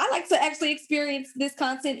 yo, like I like to actually experience this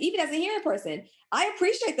content even as a hearing person. I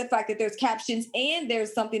appreciate the fact that there's captions and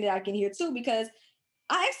there's something that I can hear too, because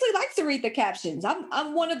I actually like to read the captions.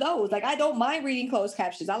 I'm one of those. Like I don't mind reading closed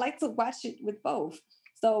captions. I like to watch it with both.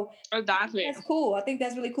 So exactly. That's cool. I think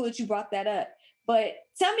that's really cool that you brought that up. But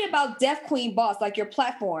tell me about Deaf Queen Boss, like your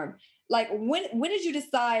platform. Like when did you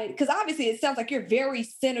decide? Because obviously it sounds like you're very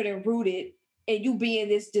centered and rooted in you being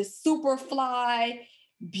this super fly,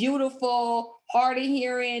 beautiful, hard of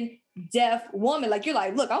hearing, deaf woman. Like you're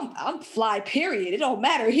like, look, I'm fly, period. It don't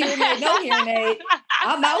matter. Hearing aid, no hearing aid.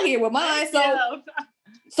 I'm out here with mine.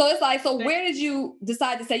 So it's like, so where did you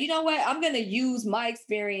decide to say, you know what, I'm gonna use my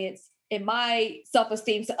experience and my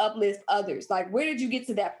self-esteem to uplift others? Like, where did you get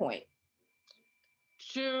to that point?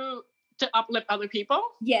 To uplift other people?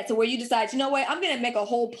 Yeah, so where you decide, you know what, I'm gonna make a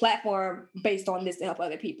whole platform based on this to help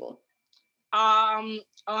other people.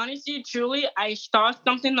 Honestly, truly, I started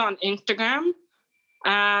something on Instagram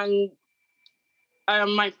and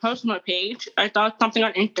my personal page. I started something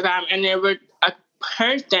on Instagram, and there was a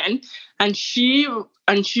person, and she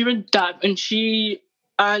was deaf, and she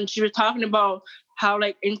was talking about how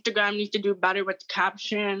like Instagram needs to do better with the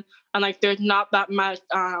caption, and like there's not that much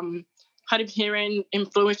hard of hearing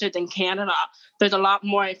influencers in Canada. There's a lot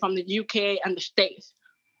more from the UK and the States.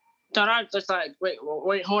 So I was just like, wait,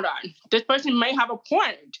 hold on. This person may have a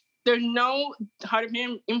point. There's no hard of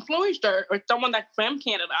hearing influencer or someone that's from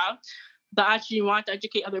Canada that actually wants to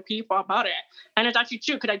educate other people about it. And it's actually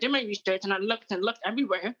true, because I did my research and I looked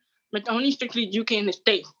everywhere, but only strictly UK and the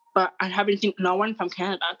States. But I haven't seen no one from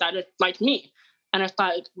Canada that is like me. And it's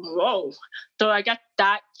like, whoa. So I guess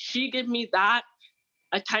that she gave me that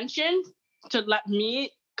attention to let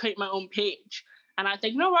me create my own page. And I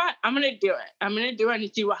think, you know what? I'm going to do it. I'm going to do it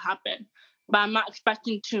and see what happens. But I'm not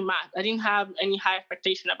expecting too much. I didn't have any high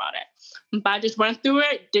expectation about it. But I just went through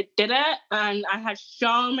it, did it, and I had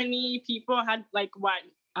so many people. I had like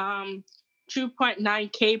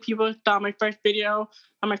 2.9K people saw my first video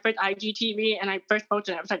on my first IGTV, and I first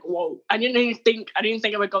posted it. I was like, whoa! I didn't think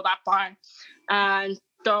it would go that far. And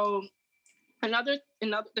so the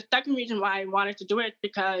second reason why I wanted to do it is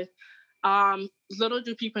because little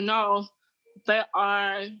do people know,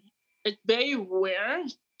 it's very rare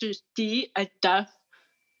to see a deaf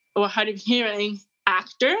or hard of hearing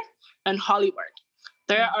actor in Hollywood.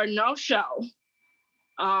 There are no show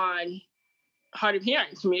on hard of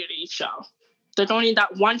hearing community show. There's only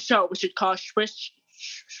that one show, which is called Switch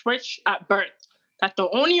at Birth. That's the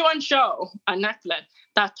only one show on Netflix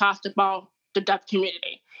that talks about the deaf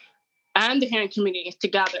community and the hearing community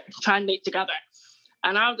together, translate together.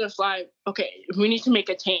 And I was just like, okay, we need to make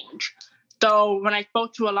a change. So when I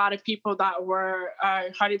spoke to a lot of people that were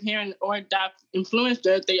hard of hearing or deaf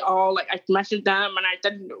influencers, they all I messaged them and I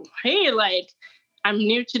said, hey, I'm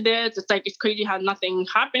new to this. It's like, it's crazy how nothing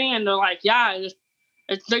happening. And they're like, yeah,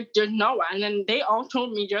 it's like, there's no one. And then they all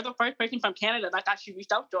told me, you're the first person from Canada that actually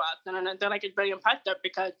reached out to us. And then they're like, it's very impressive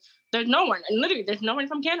because there's no one. And literally, there's no one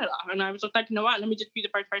from Canada. And I was just like, you know what? Let me just be the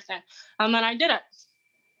first person. And then I did it.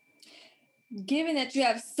 Given that you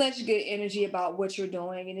have such good energy about what you're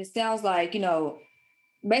doing, and it sounds like,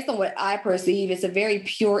 based on what I perceive, it's a very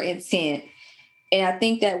pure intent. And I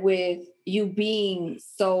think that with you being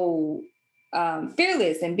so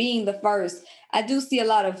fearless and being the first, I do see a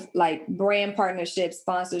lot of like brand partnerships,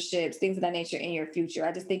 sponsorships, things of that nature in your future.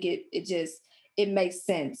 I just think it makes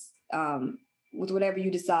sense with whatever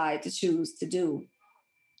you decide to choose to do.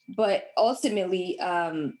 But ultimately,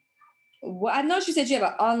 well, I know you said you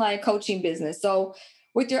have an online coaching business. So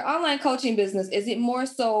with your online coaching business, is it more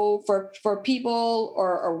so for people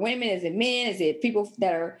or women? Is it men? Is it people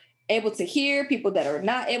that are able to hear, people that are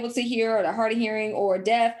not able to hear, or the hard of hearing or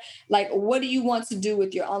deaf? Like, what do you want to do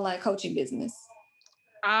with your online coaching business?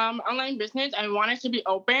 Online business, I want it to be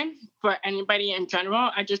open for anybody in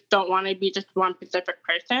general. I just don't want to be just one specific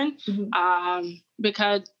person. Mm-hmm.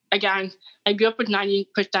 Because again, I grew up with 90%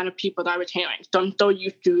 of people that were hearing. So I'm so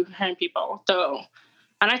used to hearing people. So,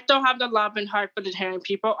 and I still have the love and heart for the hearing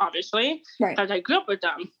people, obviously, because I grew up with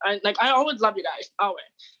them. I always love you guys, always.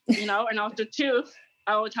 And also too,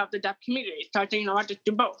 I always have the deaf community. So I think, I just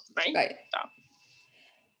do both, right? Right. So.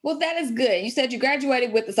 Well, that is good. You said you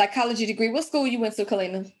graduated with a psychology degree. What school you went to,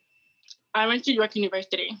 Kalina? I went to York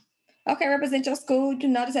University. Okay, represent your school. You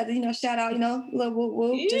just have to, shout out, little woo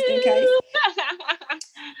woo, just in case.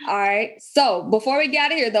 All right. So before we get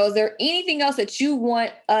out of here, though, is there anything else that you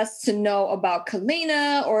want us to know about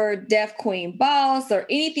Kalina or Deaf Queen Boss or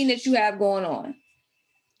anything that you have going on?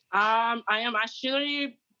 I am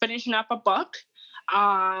actually finishing up a book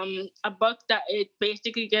that it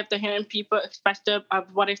basically gives the hearing people a perspective of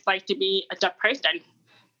what it's like to be a deaf person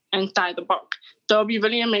inside the book. So it'll be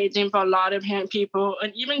really amazing for a lot of hearing people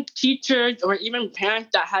and even teachers or even parents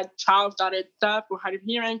that had child that is deaf or hard of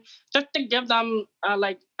hearing, just to give them a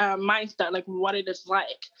mindset, like what it is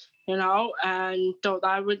like, and so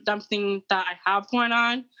that was something that I have going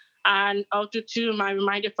on. And also too, my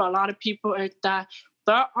reminder for a lot of people is that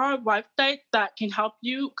there are websites that can help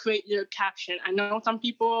you create your caption. I know some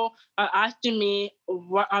people are asking me,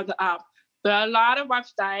 what are the apps? There are a lot of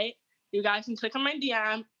websites. You guys can click on my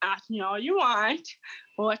DM, ask me all you want.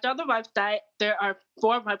 What's the website? There are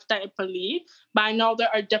 4 websites, I believe, but I know there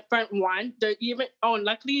are different ones.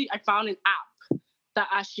 Luckily, I found an app that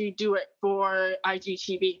actually do it for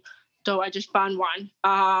IGTV. So I just found one.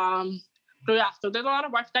 So there's a lot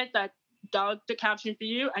of websites that does the caption for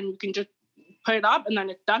you, and you can just put it up, and then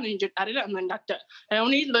it's done, and you just edit it, and then that's it.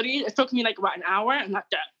 It took me about an hour, and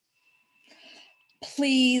that's it.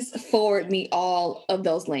 Please forward me all of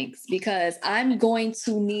those links because I'm going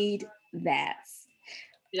to need that.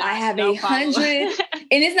 Yeah, I have 100, and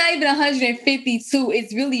it's not even 152.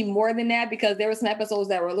 It's really more than that because there were some episodes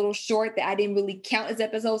that were a little short that I didn't really count as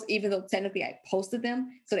episodes, even though technically I posted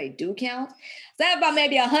them, so they do count. So I have about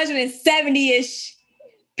maybe 170-ish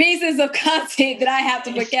pieces of content that I have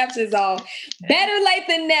to put captions on. Better late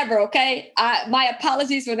than never, okay? My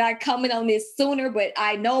apologies for not coming on this sooner, but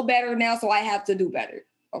I know better now, so I have to do better,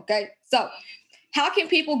 okay? So how can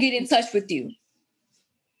people get in touch with you?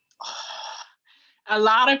 A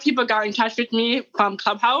lot of people got in touch with me from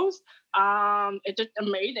Clubhouse. It's just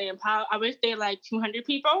amazing. I would say 200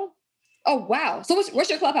 people. Oh, wow. So what's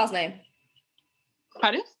your Clubhouse name?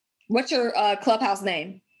 Pardon? What's your Clubhouse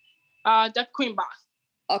name? Deaf Queen Boss.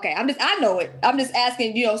 Okay, I know it. I'm just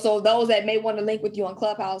asking, so those that may want to link with you on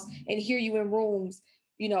Clubhouse and hear you in rooms,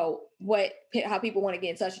 how people want to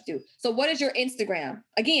get in touch with you. So what is your Instagram?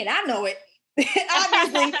 Again, I know it,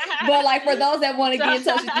 obviously, but for those that want to get in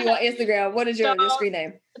touch with you on Instagram, what is your screen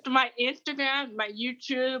name? My Instagram, my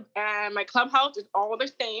YouTube, and my Clubhouse is all the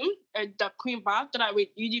same. It's the Queen Boss, that I would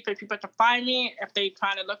easy for people to find me if they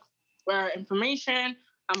trying to look for information.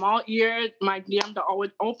 I'm all ears. My DMs are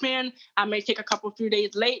always open. I may take a few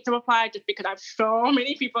days late to reply just because I have so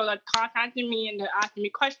many people that contacting me and they're asking me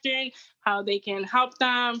questions, how they can help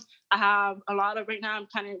them. I have a lot of, right now, I'm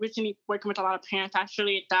kind of recently working with a lot of parents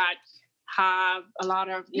actually that have a lot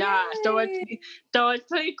of, so it's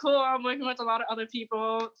pretty cool. I'm working with a lot of other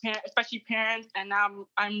people, especially parents, and now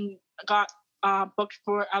I'm got books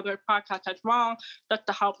for other podcasts as well, just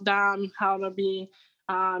to help them how to be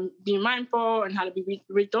mindful and how to be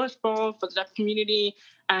resourceful for the deaf community.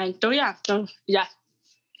 And so yeah.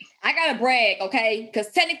 I gotta brag, okay?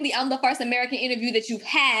 Because technically I'm the first American interview that you've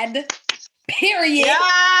had, period. Yeah.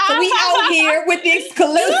 So we out here with the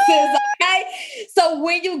exclusives, okay? So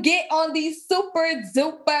when you get on these super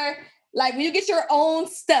duper Like when you get your own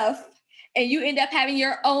stuff and you end up having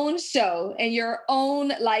your own show and your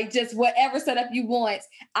own, like just whatever setup you want,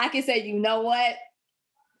 I can say, you know what?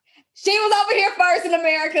 She was over here first in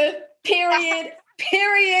America, period.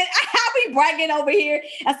 Period. I be bragging over here.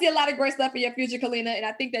 I see a lot of great stuff for your future, Kalina. And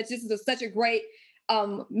I think that this is such a great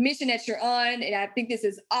mission that you're on. And I think this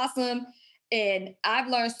is awesome. And I've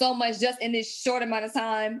learned so much just in this short amount of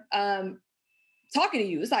time talking to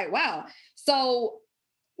you. It's like, wow. So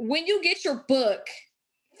when you get your book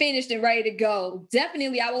finished and ready to go,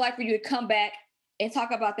 definitely I would like for you to come back and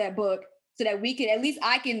talk about that book so that we can, at least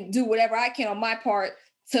I can do whatever I can on my part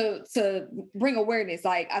to bring awareness.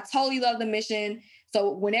 Like, I totally love the mission.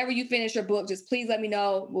 So whenever you finish your book, just please let me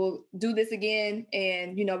know. We'll do this again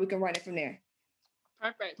and, we can run it from there.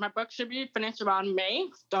 Perfect. My book should be finished around May.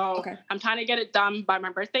 So okay. I'm trying to get it done by my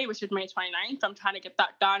birthday, which is May 29th. So I'm trying to get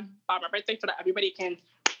that done by my birthday so that everybody can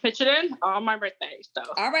pitch it in on my birthday. So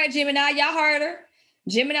all right, Gemini, y'all heard her.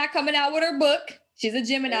 Gemini coming out with her book. She's a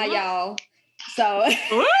Gemini, y'all. So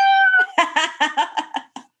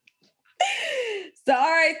So,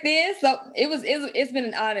 all right, then. So it's been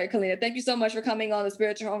an honor, Kalina. Thank you so much for coming on the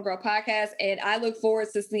Spiritual Homegirl podcast. And I look forward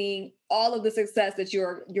to seeing all of the success that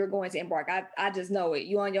you're going to embark. I just know it.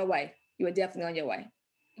 You're on your way. You are definitely on your way.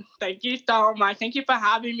 Thank you so much. Thank you for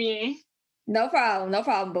having me. No problem. No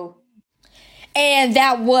problem, boo. And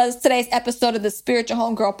that was today's episode of the Spiritual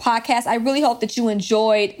Homegirl podcast. I really hope that you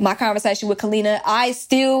enjoyed my conversation with Kalina. I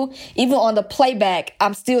still, even on the playback,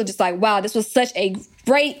 I'm still just like, wow, this was such a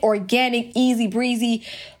great, organic, easy breezy,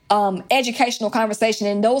 educational conversation.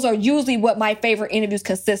 And those are usually what my favorite interviews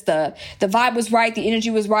consist of. The vibe was right. The energy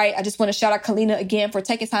was right. I just want to shout out Kalina again for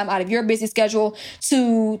taking time out of your busy schedule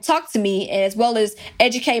to talk to me, and as well as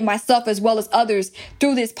educate myself as well as others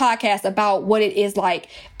through this podcast about what it is like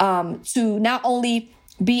to not only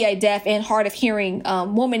be a deaf and hard of hearing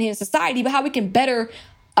woman in society, but how we can better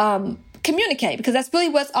communicate, because that's really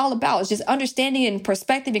what it's all about. It's just understanding and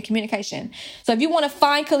perspective and communication. So if you want to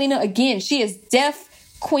find Kalina, again, she is Deaf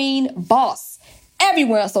Queen Boss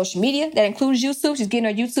everywhere on social media. That includes YouTube. She's getting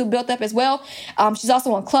her YouTube built up as well. She's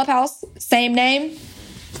also on Clubhouse, same name.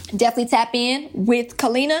 Definitely tap in with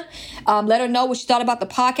Kalina. Let her know what she thought about the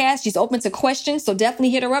podcast. She's open to questions, so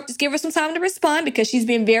definitely hit her up. Just give her some time to respond because she's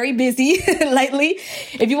been very busy lately.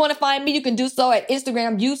 If you want to find me, you can do so at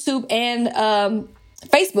Instagram, YouTube, and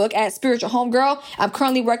Facebook at Spiritual Homegirl. I'm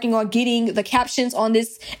currently working on getting the captions on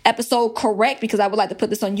this episode correct because I would like to put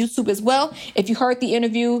this on YouTube as well. If you heard the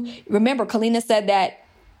interview, remember Kalina said that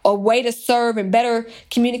a way to serve and better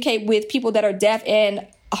communicate with people that are deaf and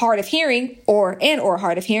hard of hearing or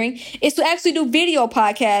hard of hearing is to actually do video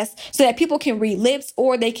podcasts so that people can read lips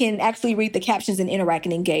or they can actually read the captions and interact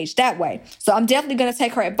and engage that way. So I'm definitely going to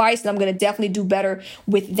take her advice and I'm going to definitely do better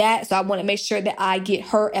with that. So I want to make sure that I get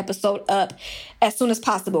her episode up as soon as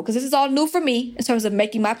possible because this is all new for me in terms of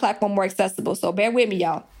making my platform more accessible. So bear with me,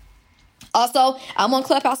 y'all. Also, I'm on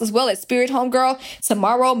Clubhouse as well as Spirit Homegirl.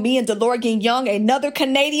 Tomorrow, me and DeLorean Young, another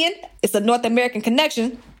Canadian. It's a North American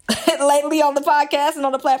connection. Lately on the podcast and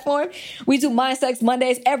on the platform, we do Mind Sex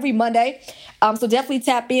Mondays every Monday. So definitely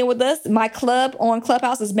tap in with us. My club on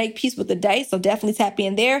Clubhouse is Make Peace with the Day. So definitely tap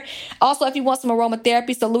in there. Also, if you want some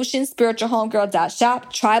aromatherapy solutions,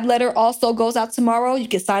 spiritualhomegirl.shop. Tribe letter also goes out tomorrow. You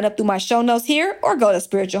can sign up through my show notes here or go to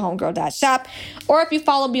spiritualhomegirl.shop. Or if you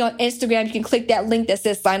follow me on Instagram, you can click that link that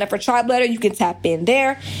says sign up for Tribe letter. You can tap in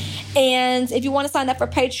there. And if you want to sign up for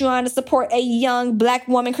Patreon to support a young Black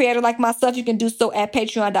woman creator like myself, you can do so at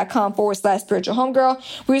patreon.com/spiritual homegirl.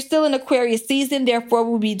 We're still in Aquarius season. Therefore,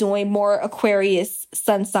 we'll be doing more Aquarius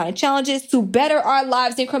sun sign challenges to better our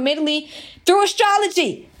lives incrementally through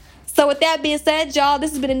astrology. So with that being said, y'all,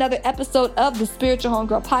 this has been another episode of the Spiritual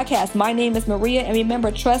Homegirl podcast. My name is Maria, and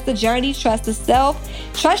remember, trust the journey, trust the self,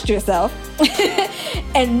 trust yourself,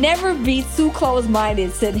 and never be too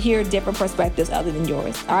closed-minded to hear different perspectives other than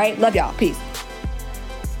yours. All right? Love y'all. Peace.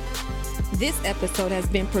 This episode has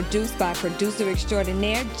been produced by producer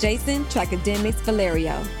extraordinaire Jason Tracademics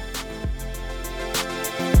Valerio.